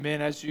Amen.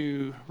 As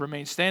you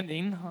remain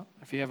standing,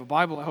 if you have a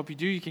Bible, I hope you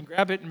do, you can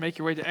grab it and make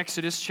your way to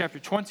Exodus chapter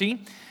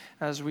 20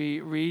 as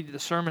we read the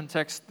sermon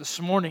text this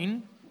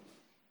morning,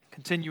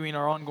 continuing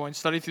our ongoing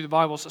study through the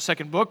Bible's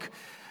second book.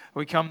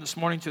 We come this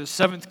morning to the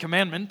seventh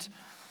commandment,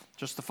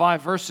 just the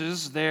 5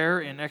 verses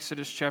there in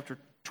Exodus chapter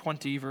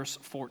 20, verse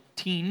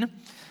 14.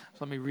 So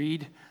let me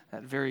read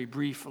that very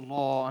brief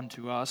law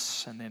unto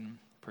us and then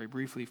pray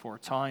briefly for a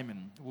time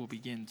and we'll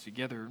begin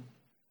together.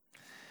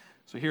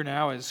 So here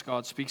now, as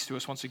God speaks to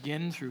us once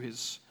again through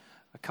His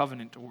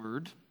covenant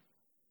word,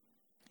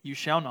 you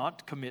shall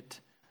not commit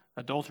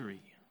adultery.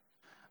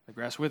 The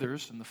grass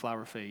withers and the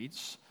flower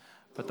fades,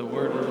 but the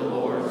word of the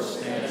Lord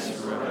stands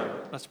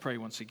forever. Let's pray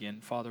once again.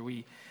 Father,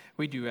 we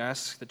do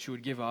ask that you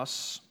would give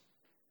us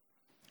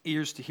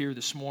ears to hear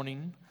this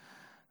morning,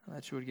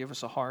 that you would give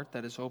us a heart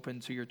that is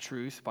open to your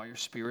truth by your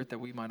Spirit, that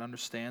we might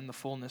understand the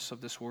fullness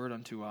of this word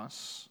unto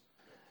us.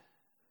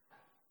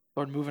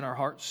 Lord, move in our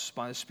hearts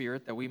by the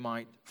Spirit that we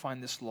might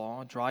find this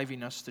law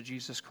driving us to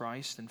Jesus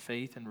Christ in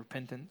faith and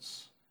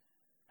repentance.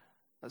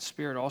 That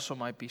Spirit also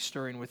might be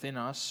stirring within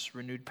us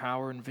renewed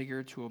power and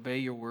vigor to obey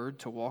your word,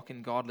 to walk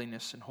in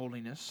godliness and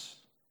holiness.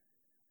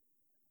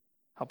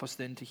 Help us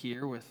then to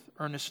hear with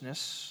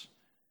earnestness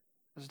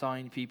as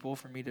dying people,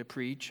 for me to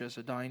preach as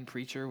a dying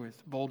preacher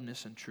with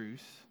boldness and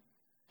truth.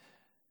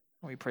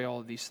 We pray all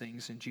of these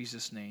things in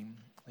Jesus' name.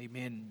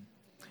 Amen.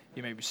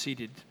 You may be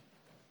seated.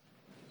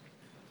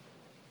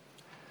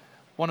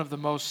 One of the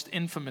most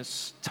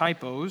infamous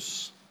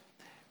typos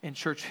in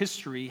church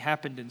history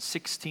happened in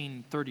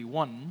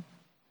 1631,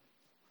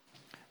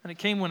 and it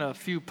came when a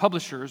few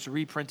publishers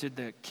reprinted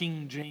the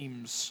King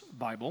James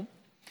Bible,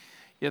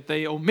 yet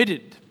they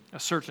omitted a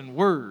certain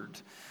word,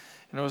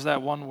 and it was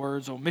that one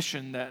word's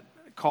omission that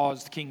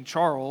caused King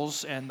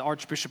Charles and the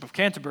Archbishop of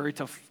Canterbury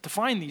to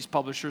fine these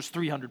publishers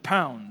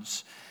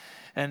 £300.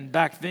 And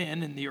back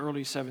then, in the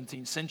early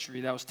 17th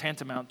century, that was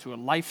tantamount to a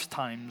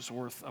lifetime's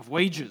worth of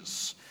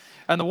wages.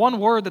 And the one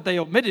word that they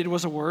omitted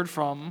was a word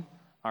from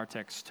our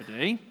text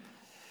today.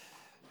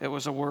 It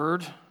was a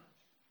word,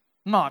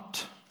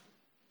 not.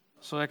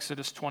 So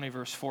Exodus 20,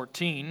 verse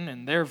 14,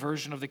 in their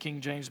version of the King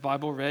James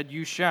Bible read,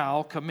 "You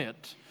shall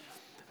commit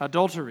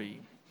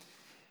adultery."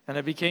 And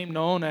it became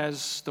known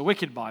as the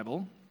Wicked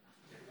Bible.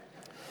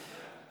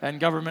 And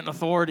government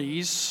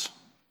authorities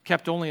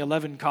kept only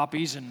 11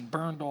 copies and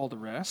burned all the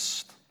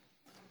rest.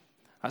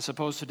 I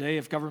suppose today,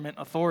 if government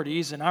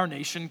authorities in our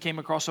nation came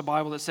across a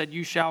Bible that said,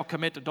 "You shall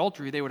commit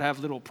adultery," they would have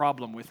little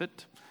problem with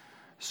it.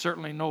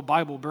 Certainly no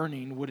Bible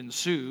burning would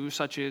ensue,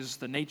 such is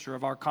the nature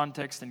of our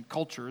context and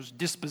culture's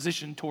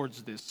disposition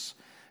towards this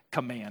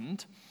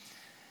command.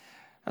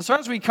 And so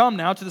as we come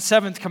now to the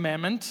 7th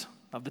commandment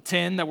of the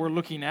 10 that we're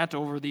looking at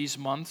over these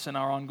months in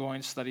our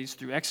ongoing studies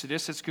through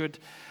Exodus, it's good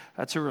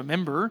to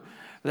remember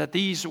that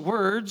these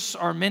words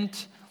are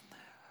meant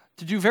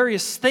to do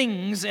various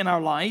things in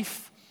our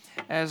life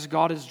as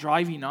God is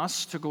driving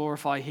us to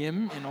glorify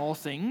Him in all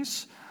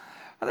things.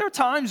 There are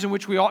times in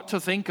which we ought to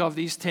think of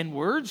these 10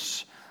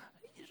 words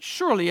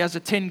surely as a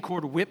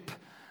 10-cord whip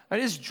that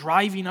is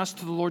driving us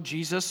to the Lord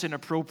Jesus in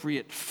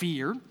appropriate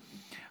fear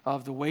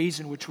of the ways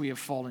in which we have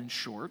fallen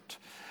short.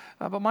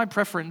 But my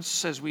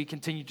preference as we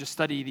continue to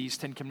study these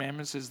 10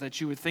 commandments is that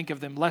you would think of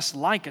them less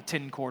like a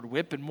 10-cord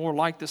whip and more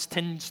like this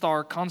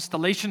 10-star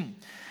constellation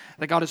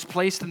that God has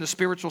placed in the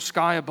spiritual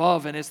sky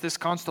above, and it's this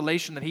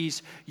constellation that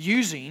He's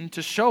using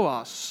to show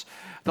us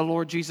the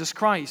Lord Jesus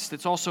Christ.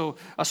 It's also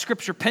a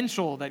scripture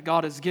pencil that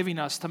God is giving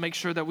us to make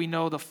sure that we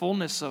know the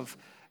fullness of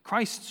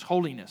Christ's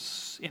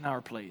holiness in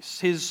our place,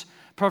 His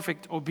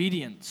perfect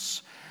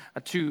obedience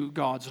to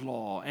God's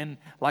law. And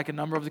like a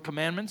number of the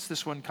commandments,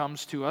 this one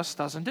comes to us,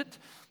 doesn't it,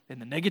 in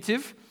the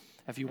negative.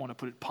 If you want to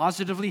put it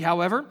positively,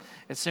 however,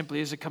 it simply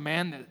is a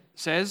command that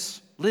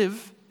says,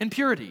 live in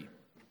purity.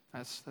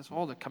 That's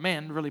all the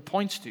command really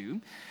points to.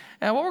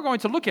 And what we're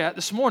going to look at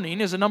this morning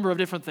is a number of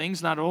different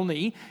things, not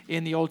only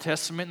in the Old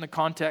Testament, in the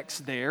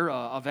context there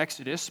of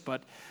Exodus,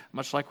 but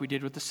much like we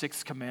did with the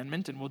 6th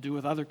commandment, and we'll do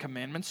with other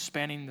commandments,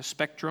 spanning the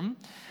spectrum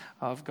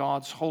of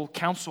God's whole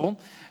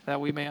counsel, that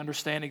we may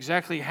understand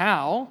exactly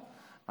how,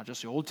 not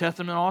just the Old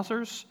Testament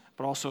authors,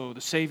 but also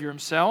the Savior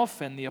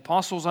Himself and the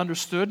apostles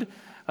understood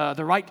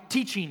the right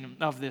teaching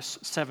of this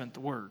 7th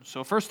word.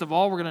 So first of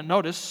all, we're going to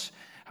notice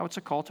how it's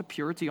a call to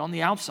purity on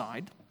the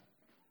outside.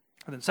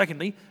 And then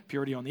secondly,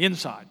 purity on the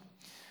inside.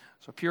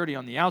 So purity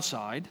on the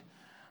outside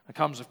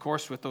comes, of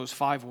course, with those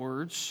 5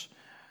 words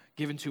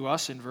given to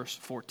us in verse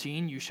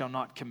 14. You shall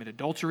not commit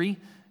adultery.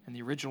 In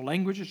the original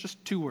language, it's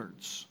just 2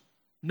 words.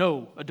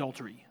 No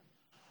adultery.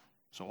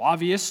 So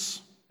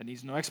obvious. It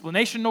needs no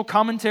explanation, no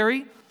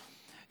commentary.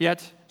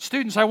 Yet,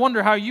 students, I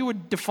wonder how you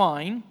would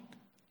define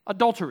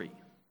adultery.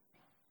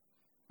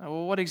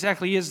 Well, what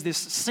exactly is this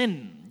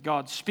sin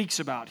God speaks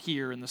about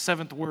here in the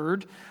 7th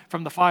word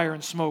from the fire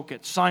and smoke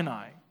at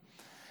Sinai?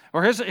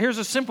 Or here's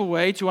a simple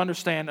way to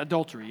understand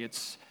adultery.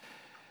 It's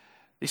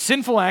the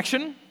sinful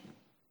action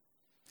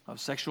of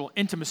sexual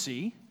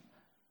intimacy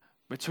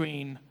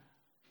between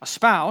a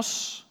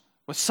spouse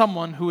with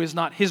someone who is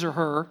not his or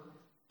her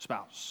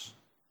spouse.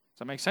 Does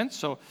that make sense?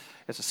 So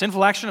It's a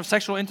sinful action of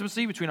sexual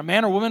intimacy between a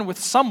man or woman with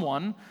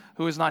someone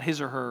who is not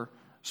his or her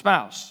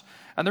spouse.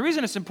 And the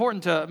reason it's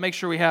important to make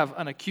sure we have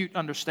an acute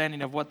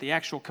understanding of what the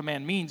actual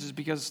command means is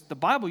because the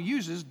Bible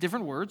uses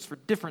different words for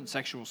different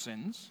sexual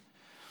sins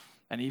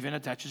and even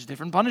attaches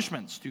different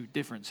punishments to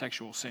different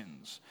sexual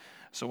sins.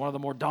 So one of the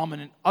more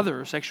dominant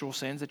other sexual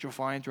sins that you'll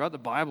find throughout the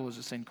Bible is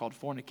a sin called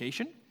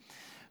fornication,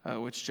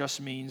 which just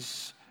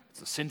means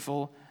it's a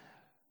sinful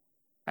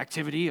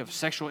activity of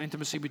sexual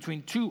intimacy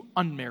between two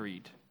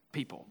unmarried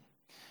people.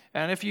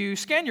 And if you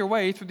scan your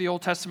way through the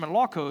Old Testament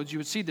law codes, you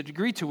would see the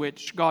degree to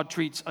which God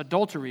treats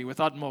adultery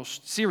with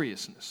utmost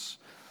seriousness.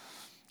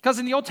 Because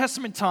in the Old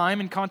Testament time,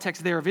 in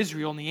context there of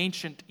Israel in the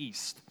ancient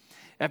East,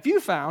 if you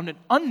found an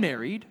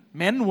unmarried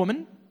man and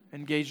woman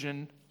engaged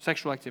in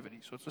sexual activity,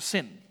 so it's a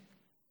sin.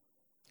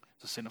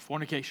 It's a sin of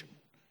fornication.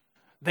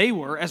 They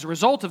were, as a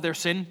result of their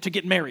sin, to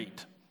get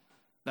married.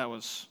 That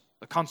was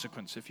the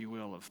consequence, if you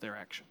will, of their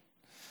action.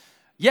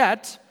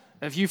 Yet,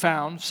 if you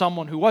found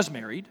someone who was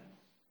married,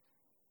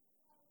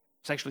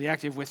 sexually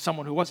active with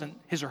someone who wasn't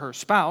his or her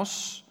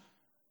spouse,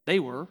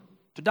 they were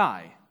to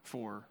die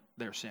for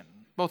their sin,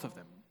 both of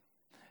them.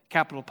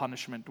 Capital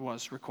punishment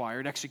was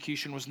required.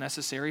 Execution was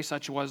necessary.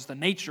 Such was the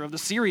nature of the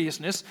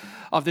seriousness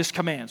of this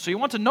command. So you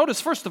want to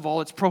notice, first of all,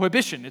 it's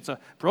prohibition. It's a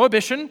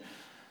prohibition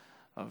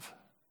of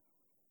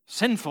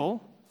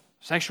sinful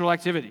sexual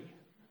activity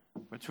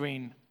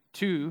between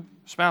two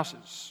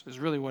spouses is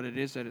really what it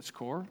is at its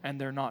core, and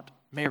they're not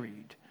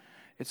married.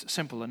 It's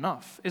simple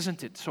enough,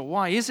 isn't it? So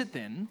why is it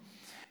then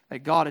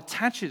that God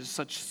attaches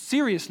such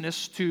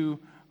seriousness to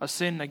a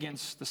sin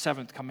against the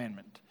seventh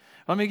commandment?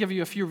 Let me give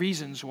you a few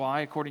reasons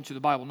why, according to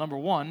the Bible. Number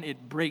one,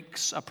 it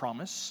breaks a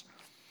promise.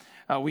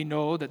 We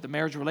know that the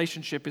marriage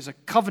relationship is a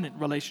covenant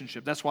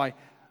relationship. That's why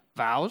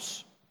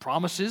vows,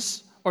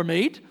 promises are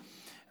made.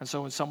 And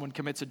so when someone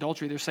commits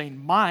adultery, they're saying,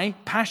 my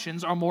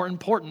passions are more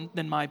important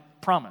than my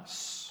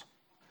promise.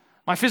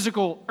 My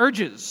physical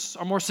urges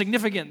are more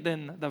significant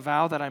than the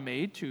vow that I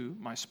made to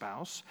my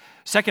spouse.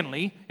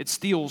 Secondly, it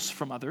steals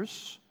from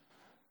others.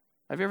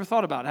 Have you ever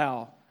thought about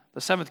how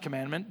the seventh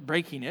commandment,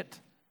 breaking it,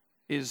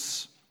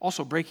 is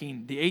also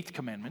breaking the eighth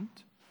commandment?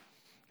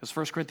 Because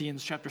 1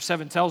 Corinthians chapter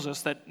 7 tells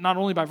us that not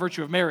only by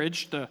virtue of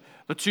marriage, the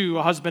two,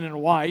 a husband and a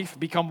wife,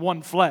 become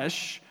one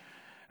flesh.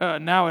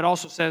 Now it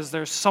also says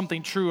there's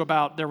something true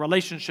about their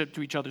relationship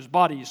to each other's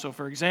bodies. So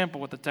for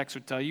example, what the text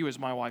would tell you is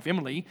my wife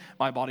Emily,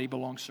 my body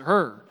belongs to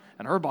her,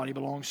 and her body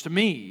belongs to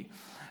me.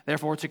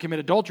 Therefore, to commit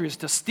adultery is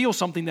to steal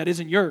something that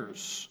isn't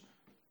yours,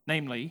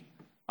 namely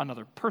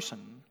another person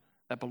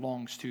that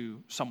belongs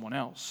to someone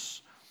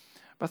else.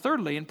 But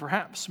thirdly, and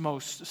perhaps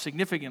most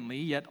significantly,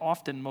 yet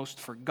often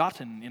most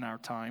forgotten in our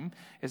time,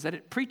 is that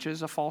it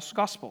preaches a false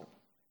gospel.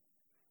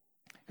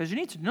 Because you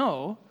need to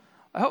know,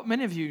 I hope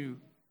many of you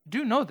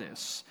do know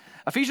this.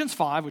 Ephesians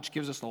 5, which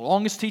gives us the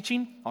longest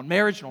teaching on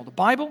marriage in all the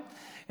Bible,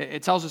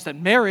 it tells us that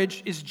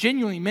marriage is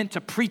genuinely meant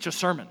to preach a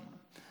sermon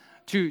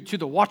to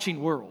the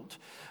watching world.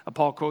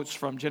 Paul quotes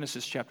from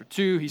Genesis chapter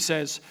 2. He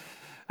says,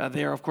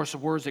 there, of course, the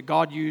words that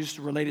God used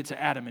related to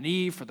Adam and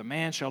Eve. For the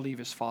man shall leave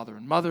his father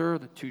and mother,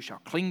 the two shall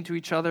cling to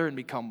each other and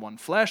become one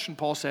flesh. And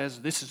Paul says,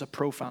 this is a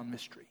profound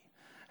mystery.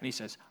 And he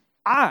says,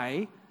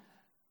 I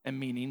am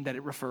meaning that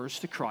it refers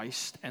to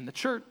Christ and the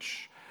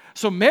church.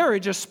 So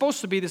marriage is supposed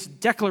to be this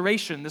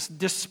declaration, this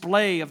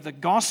display of the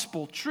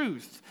gospel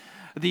truth,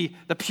 the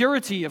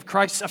purity of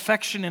Christ's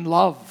affection and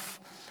love,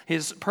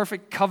 his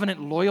perfect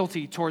covenant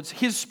loyalty towards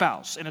his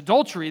spouse. And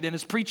adultery then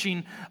is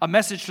preaching a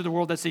message to the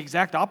world that's the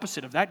exact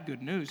opposite of that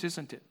good news,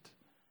 isn't it?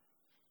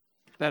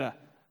 That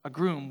a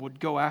groom would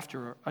go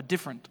after a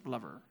different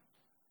lover.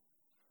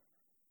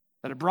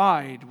 That a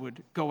bride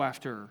would go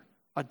after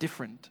a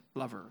different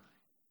lover.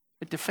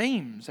 It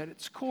defames at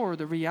its core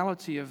the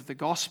reality of the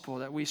gospel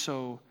that we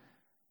so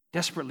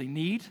desperately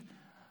need,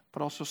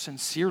 but also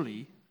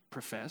sincerely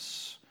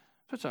profess.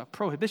 So it's a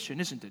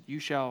prohibition, isn't it? You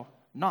shall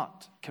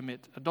not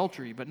commit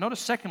adultery. But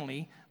notice,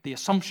 secondly, the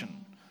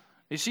assumption.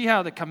 You see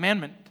how the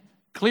commandment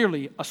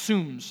clearly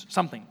assumes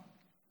something.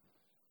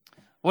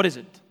 What is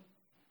it?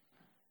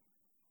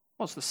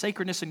 Well, it's the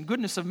sacredness and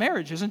goodness of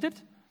marriage, isn't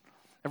it?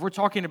 If we're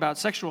talking about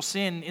sexual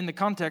sin in the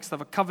context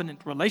of a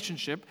covenant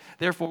relationship,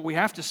 therefore we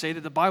have to say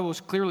that the Bible is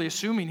clearly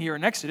assuming here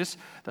in Exodus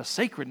the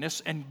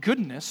sacredness and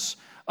goodness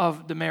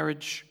of the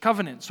marriage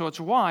covenant. So it's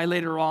why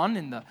later on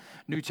in the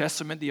New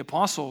Testament, the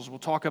apostles will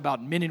talk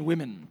about men and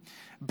women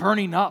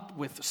burning up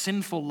with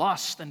sinful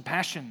lust and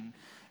passion.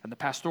 And the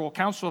pastoral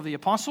counsel of the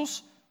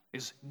apostles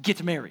is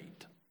get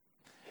married.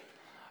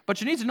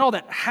 But you need to know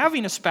that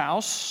having a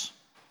spouse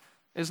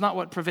is not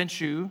what prevents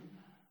you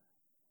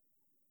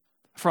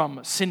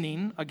from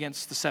sinning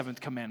against the seventh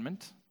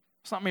commandment.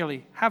 It's not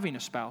merely having a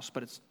spouse,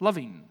 but it's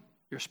loving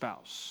your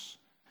spouse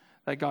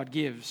that God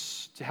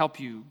gives to help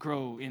you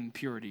grow in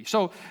purity.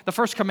 So the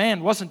first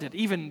command, wasn't it,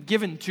 even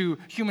given to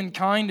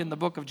humankind in the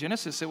book of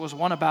Genesis? It was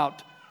one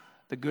about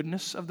the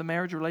goodness of the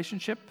marriage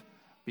relationship,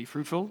 be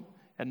fruitful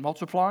and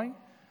multiply,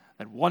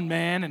 that one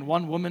man and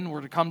one woman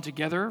were to come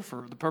together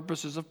for the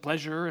purposes of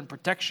pleasure and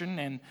protection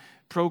and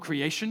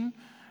procreation.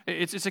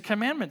 It's a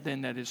commandment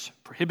then that is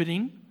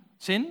prohibiting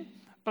sin,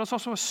 but it's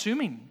also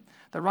assuming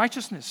the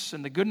righteousness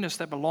and the goodness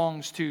that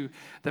belongs to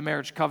the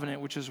marriage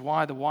covenant, which is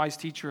why the wise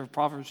teacher of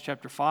Proverbs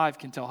chapter 5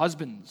 can tell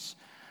husbands,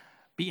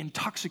 be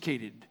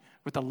intoxicated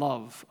with the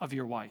love of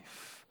your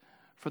wife,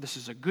 for this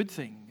is a good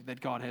thing that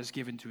God has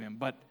given to him.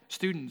 But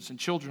students and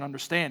children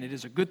understand it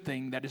is a good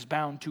thing that is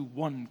bound to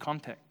one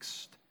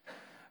context,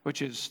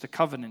 which is the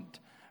covenant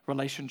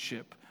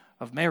relationship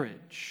of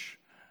marriage.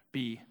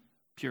 Be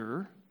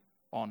pure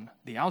on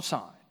the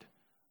outside.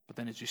 But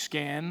then as you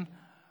scan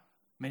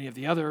many of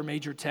the other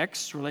major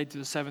texts related to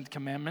the seventh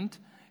commandment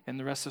and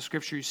the rest of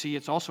Scripture, you see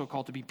it's also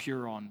called to be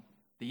pure on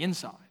the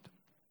inside.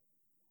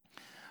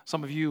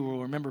 Some of you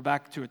will remember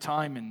back to a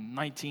time in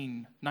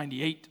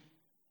 1998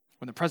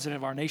 when the president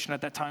of our nation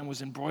at that time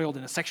was embroiled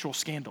in a sexual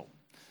scandal.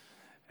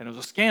 And it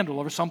was a scandal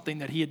over something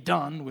that he had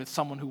done with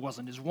someone who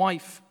wasn't his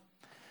wife.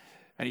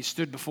 And he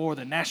stood before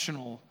the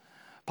national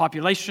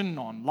population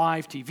on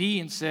live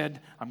TV and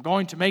said, I'm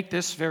going to make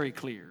this very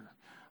clear.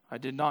 I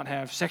did not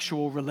have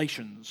sexual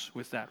relations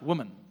with that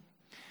woman.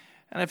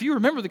 And if you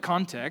remember the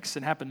context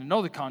and happen to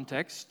know the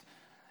context,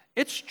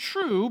 it's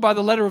true by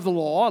the letter of the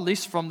law, at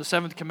least from the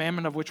seventh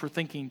commandment of which we're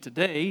thinking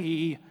today,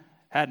 he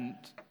hadn't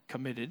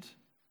committed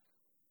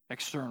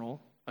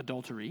external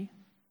adultery.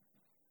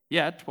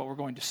 Yet, what we're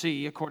going to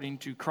see, according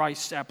to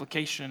Christ's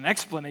application and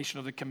explanation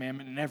of the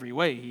commandment in every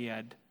way, he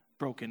had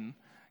broken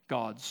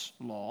God's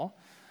law.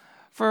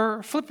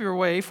 Flip your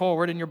way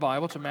forward in your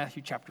Bible to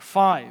Matthew chapter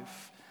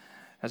 5.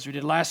 As we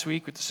did last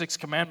week with the sixth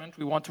commandment,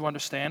 we want to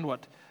understand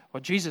what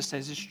Jesus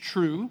says is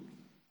true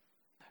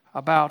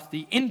about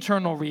the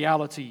internal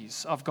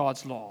realities of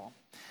God's law.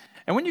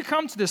 And when you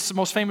come to this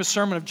most famous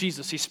sermon of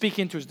Jesus, he's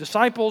speaking to his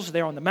disciples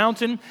there on the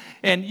mountain,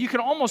 and you can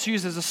almost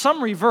use as a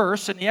summary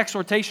verse, and the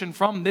exhortation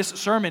from this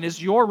sermon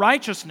is, your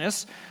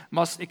righteousness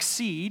must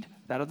exceed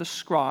that of the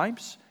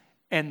scribes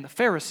and the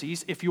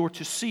Pharisees if you're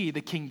to see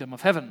the kingdom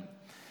of heaven.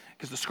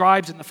 Because the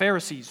scribes and the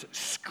Pharisees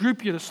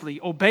scrupulously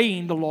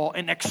obeying the law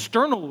in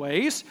external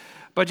ways,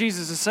 but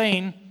Jesus is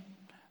saying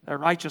their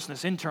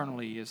righteousness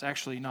internally is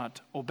actually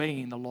not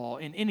obeying the law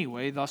in any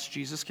way. Thus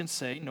Jesus can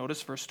say,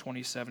 notice verse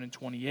 27 and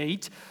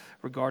 28,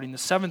 regarding the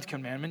seventh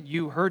commandment,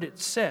 you heard it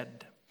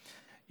said,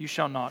 you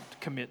shall not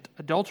commit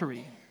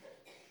adultery.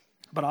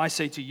 But I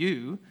say to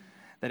you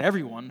that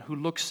everyone who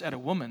looks at a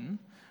woman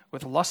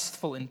with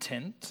lustful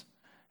intent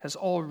has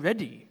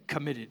already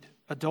committed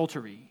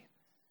adultery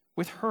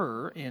with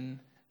her in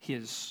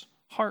his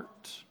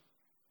heart.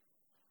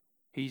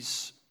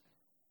 He's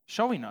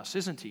showing us,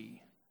 isn't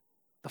he,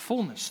 the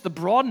fullness, the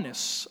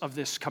broadness of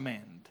this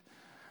command.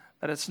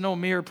 That it's no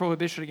mere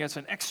prohibition against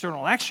an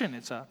external action.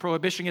 It's a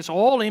prohibition against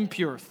all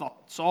impure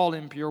thoughts, all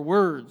impure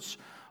words,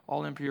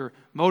 all impure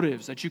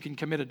motives. That you can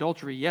commit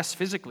adultery, yes,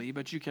 physically,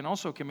 but you can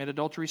also commit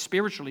adultery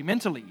spiritually,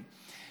 mentally,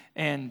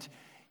 and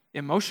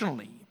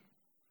emotionally.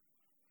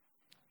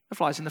 It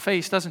flies in the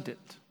face, doesn't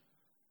it,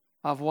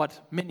 of what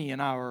many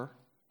in our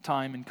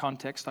time and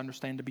context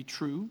understand to be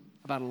true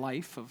about a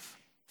life of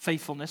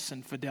faithfulness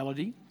and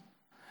fidelity.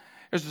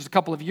 This was a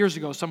couple of years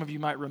ago. Some of you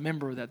might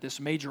remember that this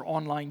major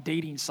online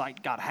dating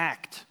site got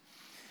hacked,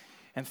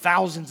 and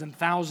thousands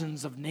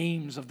of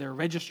names of their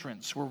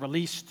registrants were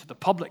released to the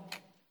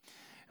public.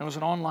 It was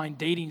an online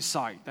dating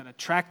site that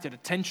attracted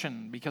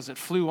attention because it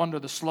flew under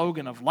the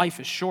slogan of life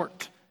is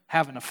short,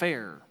 have an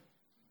affair.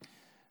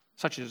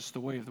 Such is the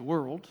way of the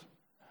world.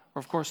 Or,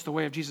 of course, the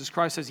way of Jesus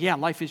Christ says, yeah,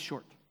 life is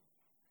short,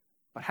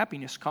 but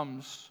happiness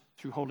comes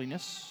through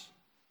holiness.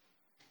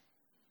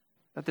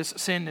 That this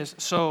sin is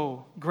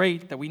so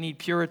great that we need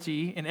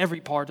purity in every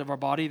part of our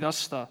body.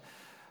 Thus, the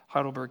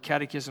Heidelberg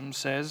Catechism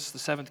says, the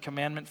seventh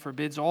commandment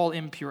forbids all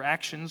impure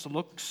actions,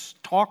 looks,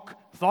 talk,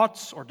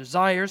 thoughts, or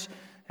desires,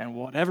 and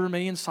whatever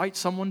may incite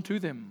someone to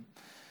them.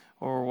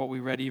 Or what we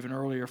read even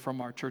earlier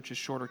from our church's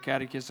shorter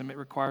catechism, it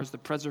requires the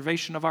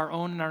preservation of our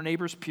own and our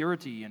neighbor's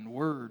purity in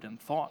word and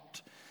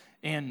thought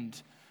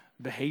and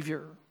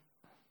behavior.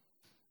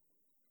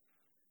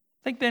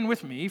 Think then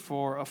with me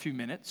for a few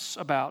minutes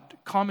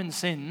about common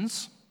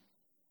sins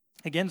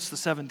against the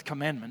seventh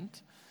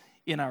commandment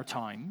in our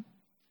time.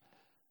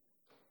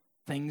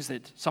 Things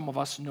that some of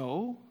us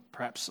know,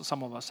 perhaps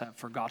some of us have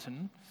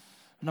forgotten.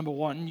 Number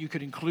one, you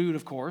could include,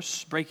 of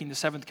course, breaking the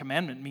seventh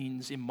commandment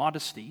means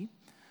immodesty.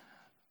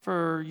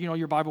 For you know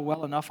your Bible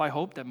well enough, I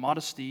hope, that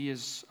modesty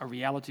is a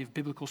reality of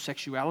biblical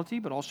sexuality,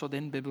 but also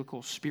then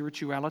biblical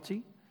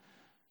spirituality.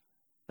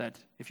 That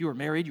if you are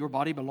married, your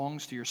body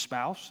belongs to your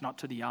spouse, not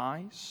to the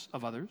eyes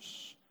of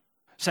others.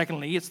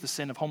 Secondly, it's the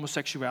sin of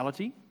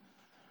homosexuality,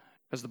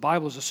 as the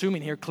Bible is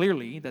assuming here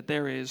clearly that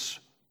there is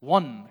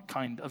one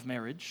kind of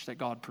marriage that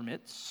God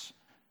permits,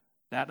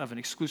 that of an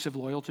exclusive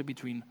loyalty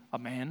between a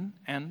man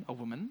and a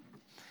woman.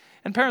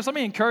 And parents, let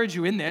me encourage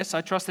you in this.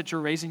 I trust that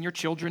you're raising your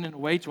children in a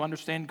way to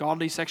understand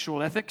godly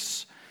sexual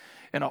ethics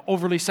in an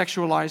overly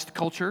sexualized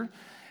culture.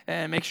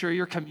 And make sure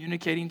you're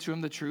communicating to them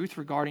the truth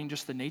regarding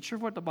just the nature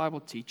of what the Bible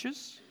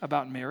teaches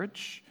about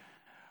marriage,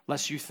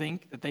 lest you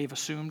think that they've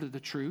assumed the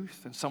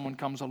truth and someone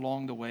comes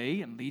along the way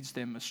and leads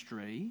them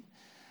astray.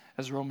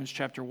 As Romans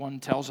chapter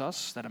 1 tells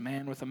us, that a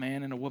man with a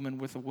man and a woman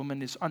with a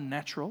woman is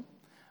unnatural,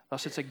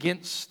 Thus, it's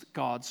against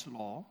God's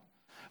law.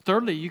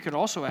 Thirdly, you could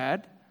also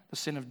add the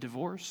sin of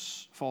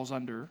divorce falls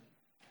under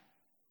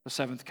the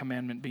seventh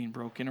commandment being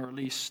broken, or at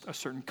least a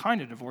certain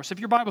kind of divorce. If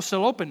your Bible's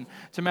still open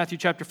to Matthew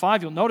chapter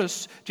 5, you'll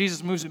notice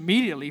Jesus moves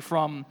immediately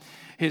from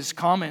his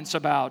comments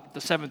about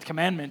the seventh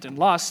commandment and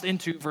lust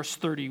into verse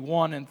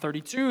 31 and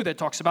 32 that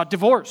talks about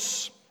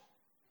divorce,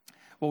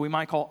 what we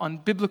might call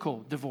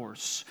unbiblical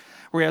divorce,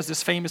 where he has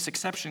this famous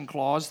exception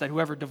clause that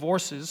whoever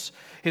divorces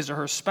his or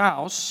her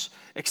spouse,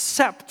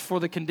 except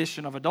for the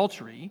condition of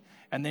adultery,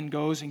 and then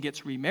goes and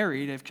gets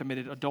remarried, have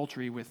committed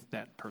adultery with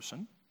that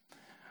person.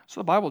 So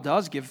the Bible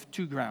does give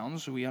two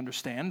grounds, we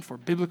understand, for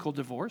biblical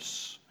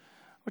divorce,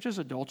 which is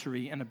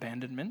adultery and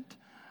abandonment.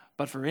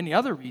 But for any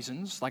other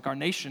reasons, like our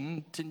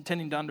nation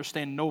tending to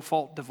understand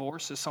no-fault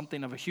divorce as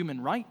something of a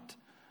human right,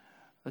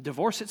 the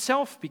divorce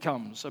itself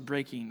becomes a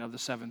breaking of the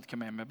seventh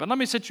commandment. But let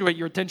me situate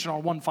your attention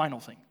on one final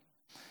thing,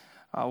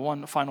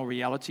 one final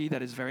reality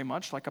that is very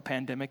much like a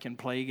pandemic and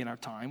plague in our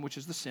time, which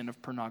is the sin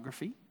of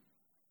pornography.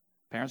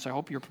 Parents, I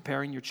hope you're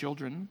preparing your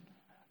children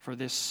for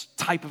this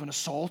type of an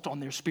assault on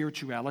their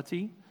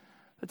spirituality,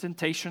 the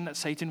temptation that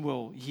Satan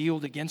will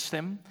yield against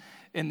them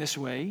in this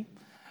way.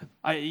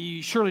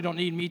 You surely don't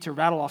need me to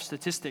rattle off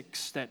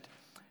statistics that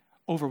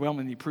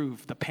overwhelmingly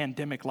prove the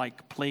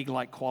pandemic-like,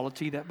 plague-like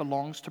quality that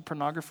belongs to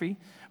pornography.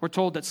 We're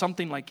told that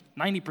something like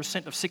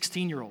 90% of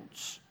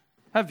 16-year-olds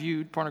have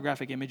viewed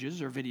pornographic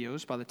images or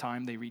videos by the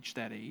time they reach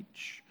that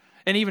age.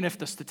 And even if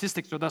the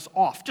statistics are thus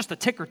off, just a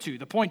tick or two,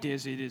 the point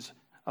is it is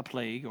a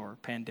plague or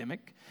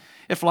pandemic.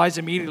 It flies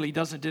immediately,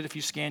 doesn't it, if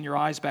you scan your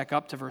eyes back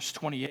up to verse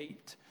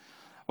 28.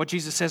 What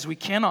Jesus says we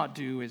cannot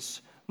do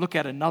is look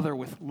at another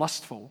with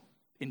lustful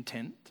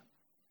intent.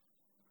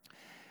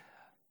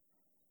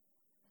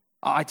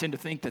 I tend to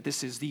think that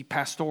this is the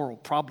pastoral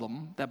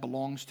problem that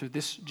belongs to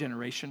this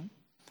generation,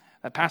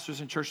 that pastors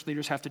and church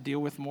leaders have to deal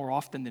with more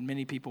often than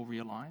many people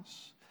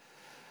realize.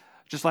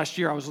 Just last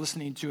year, I was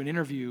listening to an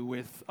interview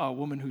with a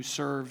woman who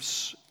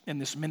serves in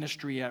this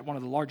ministry at one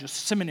of the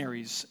largest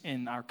seminaries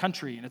in our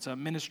country, and it's a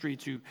ministry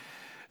to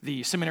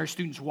the seminary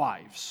students'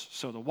 wives,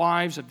 so the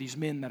wives of these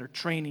men that are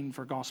training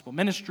for gospel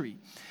ministry.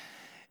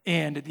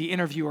 And the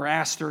interviewer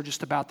asked her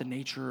just about the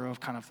nature of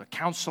kind of the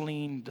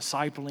counseling,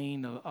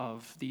 discipling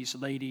of these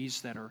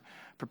ladies that are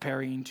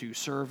preparing to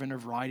serve in a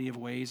variety of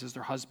ways as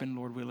their husband,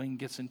 Lord willing,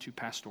 gets into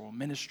pastoral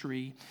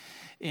ministry.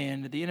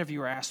 And the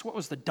interviewer asked, what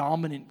was the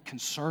dominant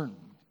concern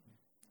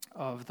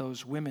of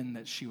those women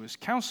that she was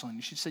counseling?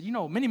 She said,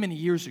 many, many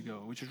years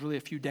ago, which was really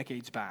a few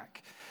decades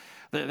back,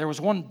 there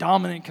was one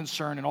dominant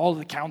concern in all of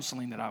the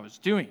counseling that I was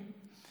doing.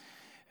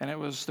 And it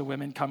was the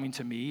women coming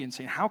to me and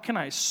saying, how can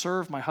I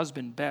serve my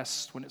husband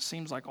best when it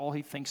seems like all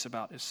he thinks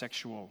about is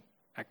sexual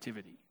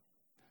activity?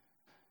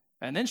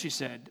 And then she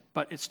said,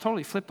 but it's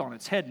totally flipped on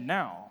its head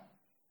now.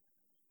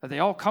 That they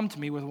all come to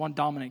me with one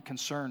dominant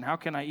concern. How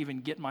can I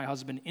even get my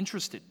husband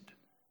interested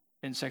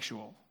in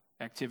sexual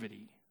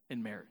activity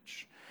in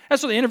marriage? And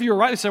so the interviewer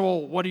rightly said,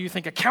 well, what do you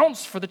think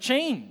accounts for the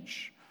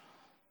change?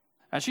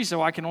 And she said,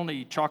 well, I can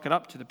only chalk it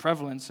up to the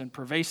prevalence and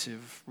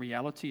pervasive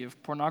reality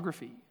of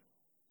pornography.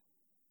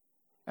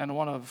 And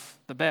one of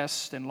the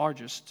best and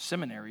largest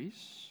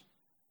seminaries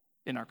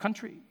in our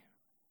country.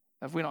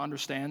 If we don't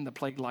understand the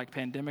plague-like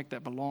pandemic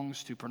that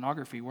belongs to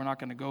pornography, we're not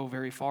going to go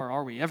very far,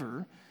 are we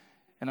ever,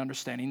 in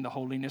understanding the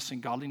holiness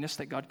and godliness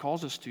that God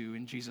calls us to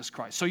in Jesus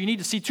Christ. So you need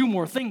to see two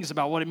more things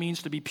about what it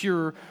means to be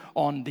pure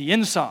on the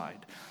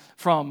inside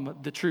from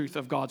the truth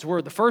of God's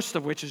word. The first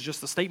of which is just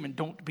the statement,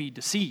 don't be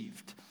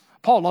deceived.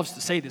 Paul loves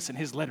to say this in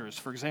his letters.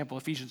 For example,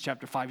 Ephesians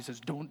chapter 5, he says,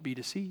 don't be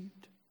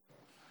deceived.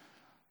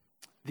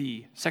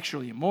 The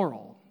sexually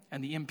immoral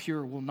and the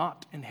impure will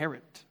not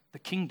inherit the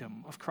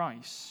kingdom of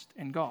Christ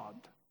and God.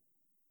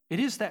 It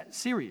is that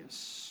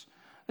serious.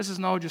 This is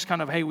no just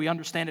kind of, hey, we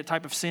understand it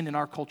type of sin in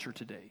our culture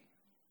today.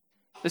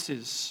 This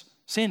is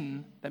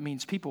sin that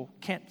means people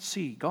can't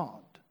see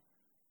God,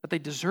 that they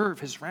deserve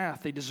his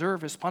wrath, they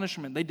deserve his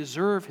punishment, they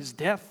deserve his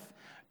death.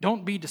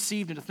 Don't be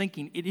deceived into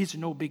thinking it is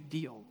no big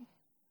deal.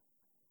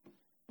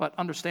 But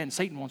understand,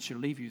 Satan wants you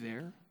to leave you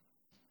there.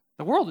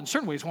 The world in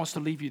certain ways wants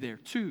to leave you there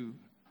too.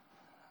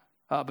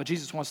 But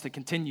Jesus wants to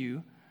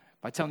continue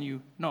by telling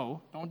you,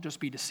 no, don't just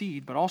be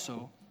deceived, but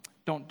also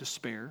don't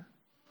despair.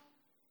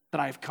 That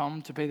I have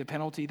come to pay the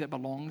penalty that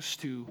belongs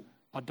to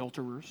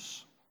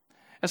adulterers.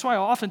 That's why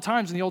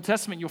oftentimes in the Old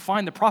Testament you'll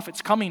find the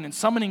prophets coming and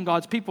summoning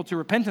God's people to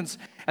repentance.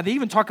 And they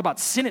even talk about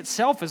sin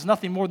itself as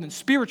nothing more than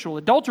spiritual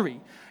adultery.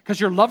 Because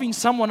you're loving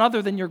someone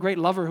other than your great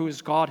lover who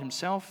is God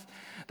himself.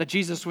 That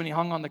Jesus, when he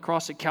hung on the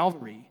cross at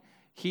Calvary,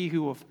 he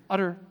who of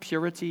utter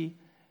purity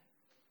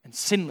and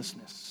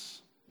sinlessness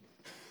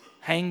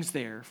hangs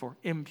there for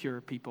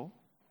impure people.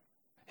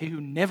 He who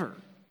never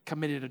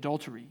committed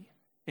adultery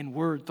in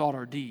word, thought,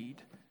 or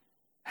deed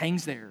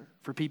hangs there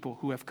for people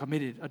who have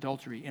committed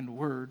adultery in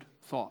word,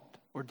 thought,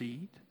 or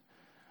deed.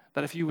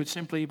 That if you would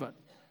simply but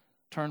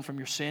turn from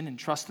your sin and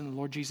trust in the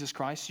Lord Jesus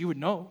Christ, you would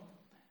know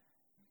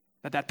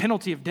that that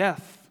penalty of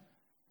death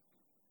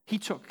he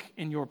took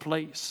in your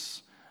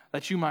place,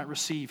 that you might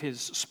receive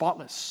his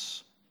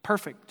spotless,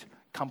 perfect,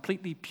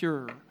 completely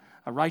pure,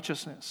 a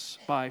righteousness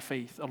by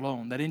faith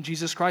alone. That in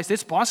Jesus Christ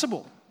it's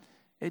possible.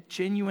 It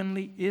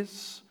genuinely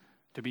is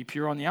to be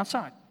pure on the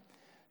outside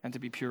and to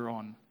be pure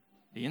on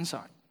the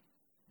inside.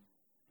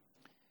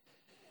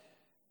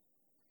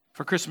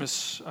 For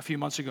Christmas a few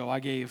months ago, I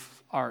gave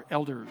our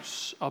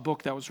elders a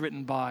book that was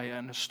written by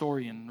an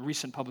historian, a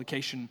recent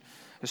publication.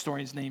 The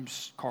historian's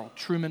name's Carl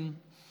Trueman.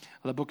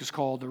 The book is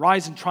called The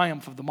Rise and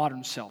Triumph of the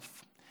Modern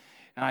Self.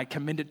 And I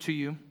commend it to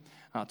you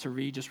to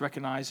read. Just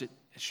recognize it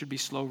should be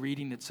slow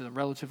reading. It's a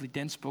relatively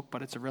dense book,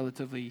 but it's a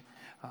relatively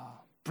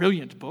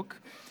brilliant book.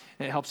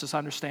 It helps us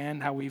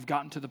understand how we've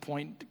gotten to the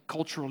point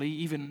culturally,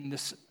 even in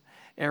this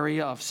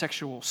area of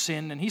sexual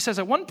sin. And he says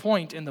at one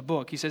point in the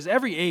book, he says,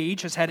 every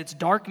age has had its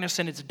darkness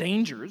and its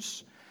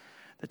dangers.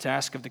 The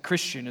task of the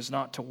Christian is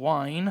not to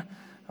whine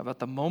about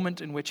the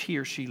moment in which he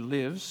or she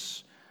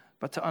lives,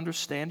 but to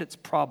understand its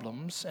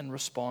problems and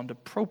respond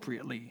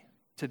appropriately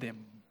to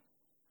them.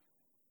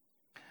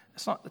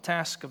 It's not the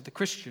task of the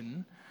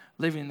Christian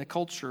living in the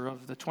culture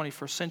of the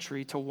 21st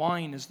century to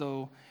whine as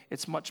though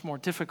it's much more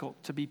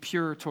difficult to be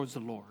pure towards the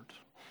Lord,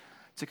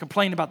 to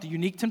complain about the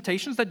unique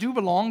temptations that do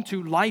belong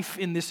to life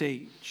in this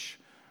age,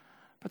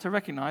 but to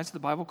recognize the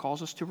Bible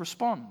calls us to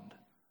respond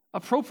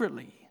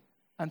appropriately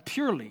and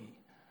purely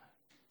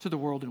to the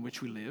world in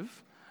which we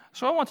live.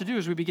 So what I want to do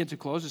as we begin to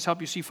close is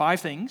help you see 5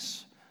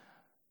 things,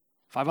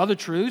 5 other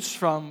truths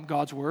from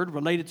God's Word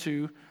related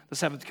to the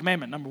 7th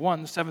commandment. Number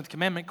 1, the 7th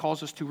commandment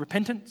calls us to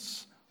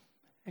repentance.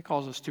 It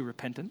calls us to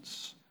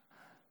repentance.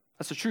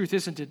 That's the truth,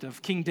 isn't it,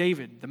 of King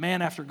David, the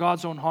man after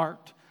God's own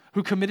heart,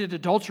 who committed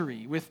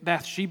adultery with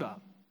Bathsheba.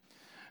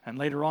 And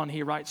later on,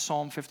 he writes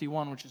Psalm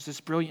 51, which is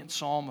this brilliant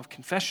psalm of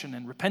confession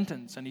and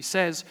repentance. And he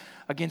says,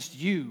 against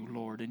you,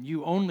 Lord, and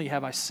you only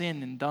have I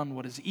sinned and done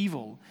what is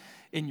evil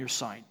in your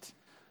sight.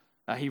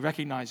 He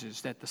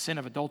recognizes that the sin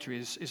of adultery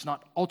is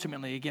not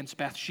ultimately against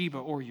Bathsheba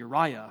or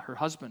Uriah, her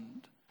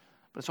husband,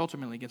 but it's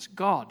ultimately against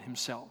God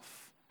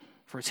himself.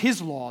 For it's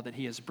his law that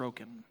he has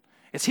broken.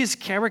 It's his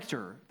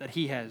character that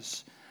he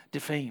has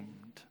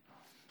defamed.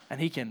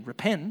 And he can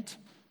repent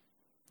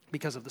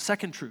because of the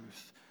second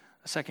truth.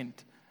 The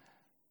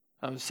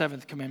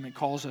seventh commandment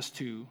calls us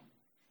to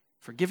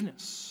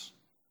forgiveness.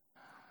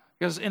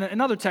 Because in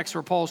another text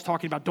where Paul is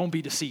talking about don't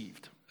be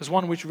deceived, there's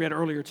one which we read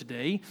earlier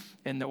today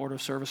in the order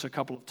of service a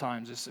couple of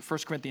times. It's 1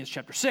 Corinthians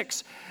chapter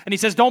 6. And he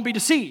says, don't be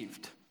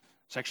deceived.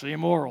 Sexually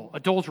immoral,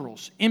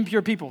 adulterers,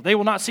 impure people, they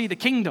will not see the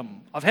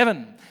kingdom of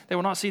heaven. They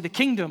will not see the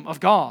kingdom of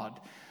God.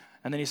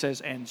 And then he says,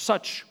 and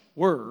such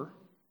were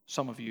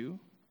some of you,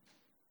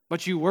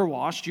 but you were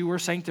washed, you were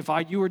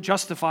sanctified, you were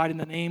justified in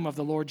the name of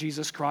the Lord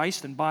Jesus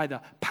Christ and by the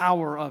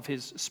power of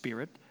his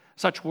Spirit.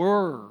 Such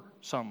were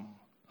some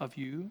of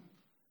you.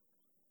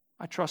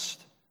 I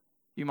trust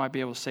you might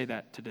be able to say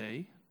that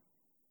today.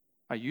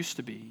 I used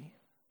to be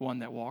one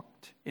that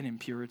walked in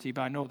impurity,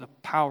 but I know the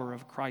power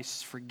of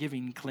Christ's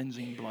forgiving,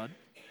 cleansing blood.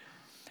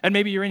 And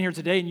maybe you're in here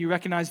today and you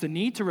recognize the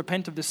need to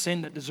repent of the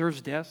sin that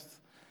deserves death.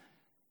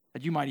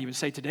 That you might even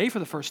say today for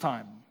the first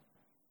time,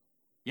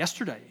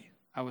 yesterday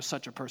I was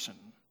such a person.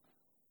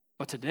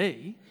 But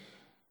today,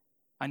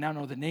 I now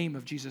know the name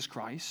of Jesus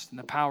Christ and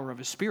the power of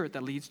his Spirit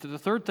that leads to the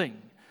third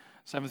thing.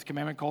 Seventh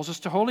commandment calls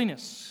us to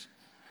holiness.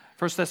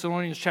 1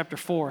 Thessalonians chapter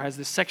 4 has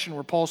this section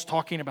where Paul's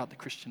talking about the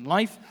Christian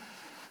life.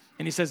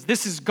 And he says,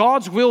 this is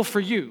God's will for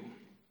you,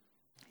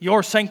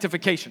 your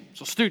sanctification.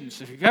 So students,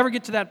 if you ever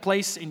get to that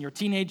place in your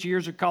teenage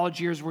years or college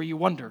years where you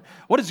wonder,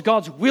 what is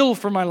God's will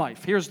for my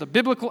life? Here's the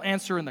biblical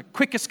answer in the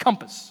quickest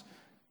compass,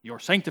 your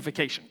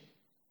sanctification.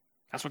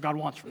 That's what God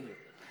wants from you.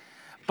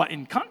 But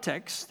in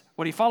context,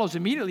 what he follows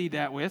immediately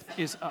that with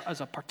is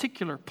a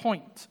particular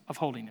point of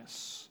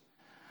holiness.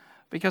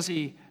 Because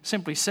he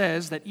simply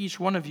says that each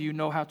one of you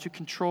know how to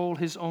control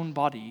his own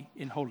body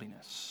in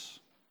holiness.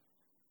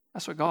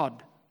 That's what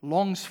God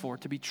longs for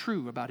to be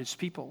true about his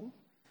people.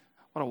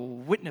 What a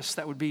witness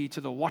that would be to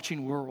the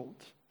watching world,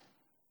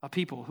 a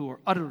people who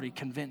are utterly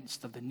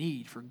convinced of the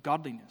need for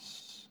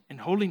godliness and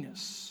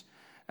holiness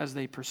as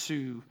they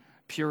pursue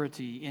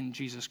purity in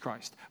Jesus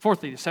Christ.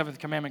 Fourthly, the seventh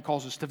commandment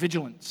calls us to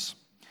vigilance.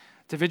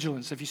 To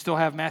vigilance. If you still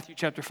have Matthew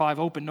chapter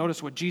 5 open,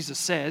 notice what Jesus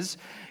says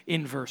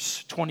in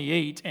verse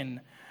 28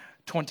 and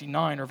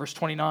 29, or verse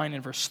 29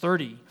 and verse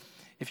 30.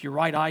 If your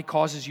right eye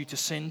causes you to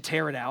sin,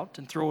 tear it out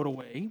and throw it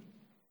away.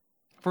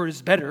 For it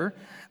is better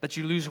that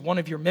you lose one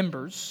of your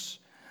members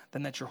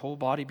than that your whole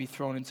body be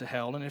thrown into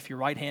hell. And if your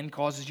right hand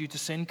causes you to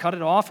sin, cut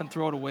it off and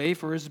throw it away.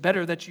 For it is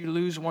better that you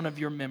lose one of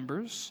your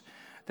members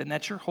than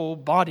that your whole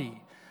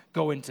body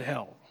go into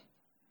hell.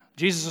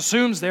 Jesus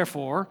assumes,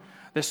 therefore,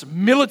 this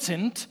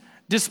militant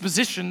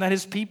disposition that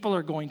his people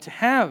are going to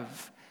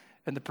have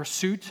in the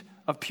pursuit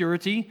of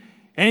purity.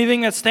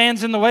 Anything that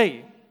stands in the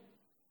way,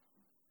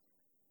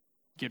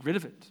 get rid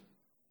of it.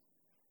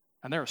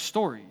 And there are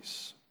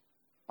stories,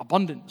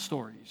 abundant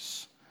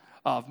stories,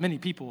 of many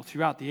people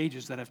throughout the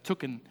ages that have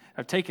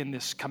taken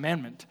this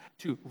commandment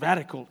to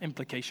radical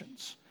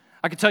implications.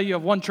 I could tell you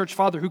of one church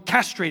father who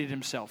castrated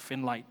himself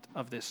in light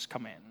of this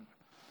command.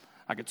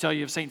 I could tell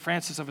you of St.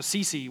 Francis of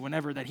Assisi,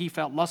 whenever that he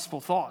felt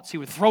lustful thoughts, he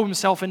would throw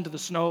himself into the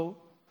snow.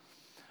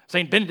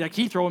 St. Benedict,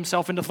 he threw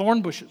himself into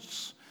thorn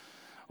bushes.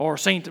 Or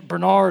St.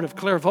 Bernard of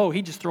Clairvaux,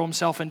 he'd just throw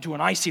himself into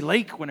an icy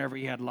lake whenever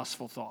he had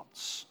lustful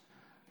thoughts.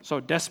 So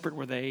desperate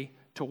were they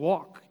to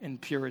walk in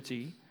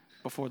purity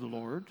before the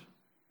Lord.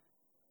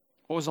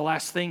 What was the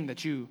last thing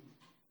that you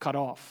cut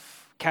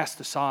off, cast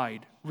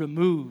aside,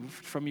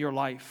 removed from your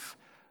life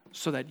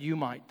so that you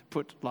might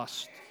put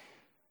lust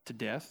to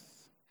death?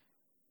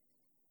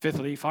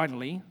 Fifthly,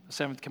 finally, the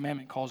seventh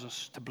commandment calls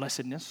us to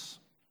blessedness.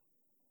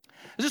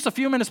 Just a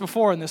few minutes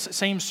before in this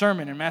same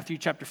sermon in Matthew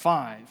chapter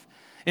 5,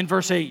 in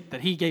verse 8,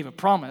 that he gave a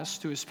promise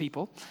to his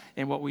people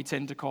in what we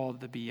tend to call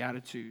the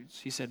Beatitudes.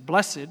 He said,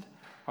 "Blessed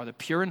are the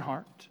pure in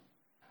heart,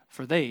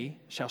 for they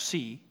shall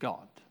see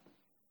God."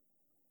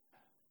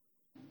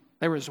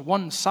 There is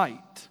one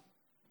sight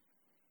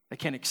that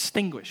can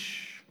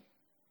extinguish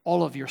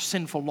all of your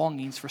sinful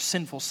longings for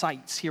sinful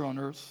sights here on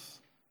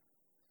earth.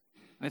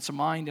 And it's a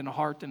mind and a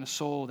heart and a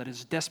soul that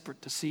is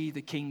desperate to see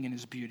the King in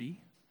his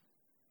beauty.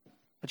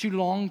 That you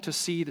long to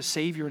see the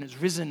Savior in his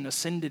risen,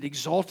 ascended,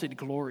 exalted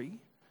glory.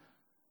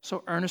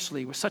 So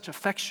earnestly, with such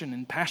affection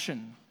and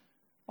passion,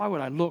 why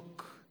would I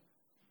look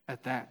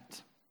at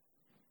that?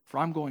 For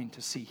I'm going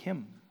to see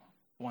him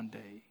one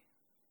day.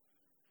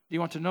 Do you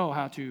want to know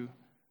how to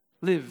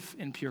live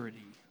in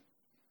purity,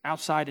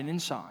 outside and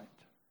inside?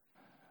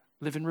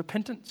 Live in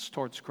repentance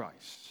towards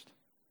Christ.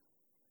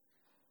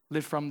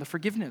 Live from the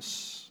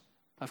forgiveness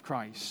of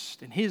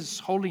Christ and his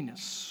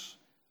holiness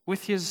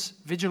with his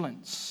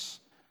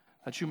vigilance,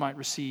 that you might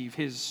receive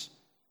his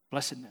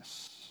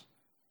blessedness.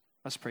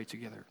 Let's pray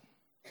together.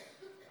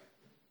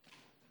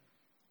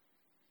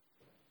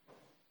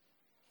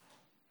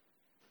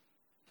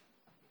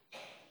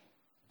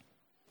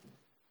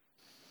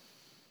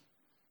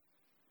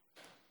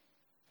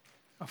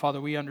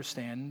 Father, we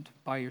understand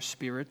by your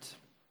Spirit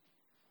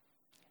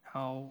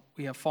how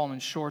we have fallen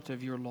short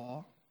of your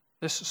law,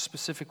 this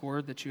specific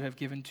word that you have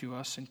given to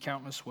us in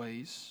countless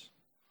ways.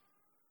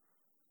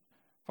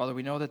 Father,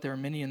 we know that there are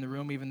many in the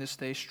room even this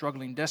day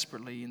struggling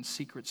desperately in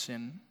secret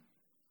sin.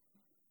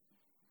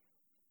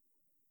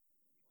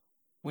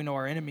 We know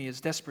our enemy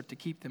is desperate to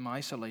keep them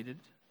isolated.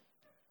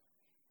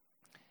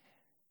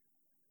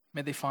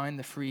 May they find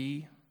the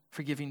free,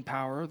 forgiving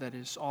power that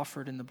is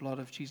offered in the blood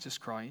of Jesus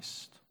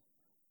Christ.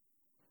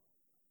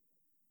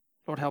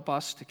 Lord, help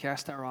us to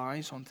cast our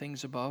eyes on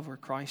things above where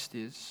Christ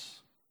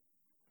is,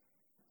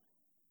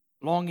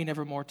 longing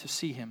evermore to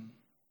see him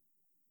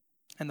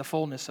and the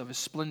fullness of his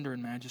splendor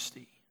and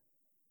majesty.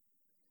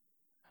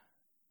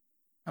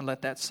 And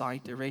let that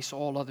sight erase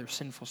all other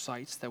sinful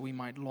sights that we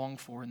might long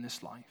for in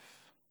this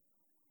life.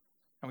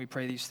 And we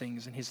pray these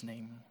things in his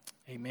name.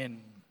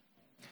 Amen.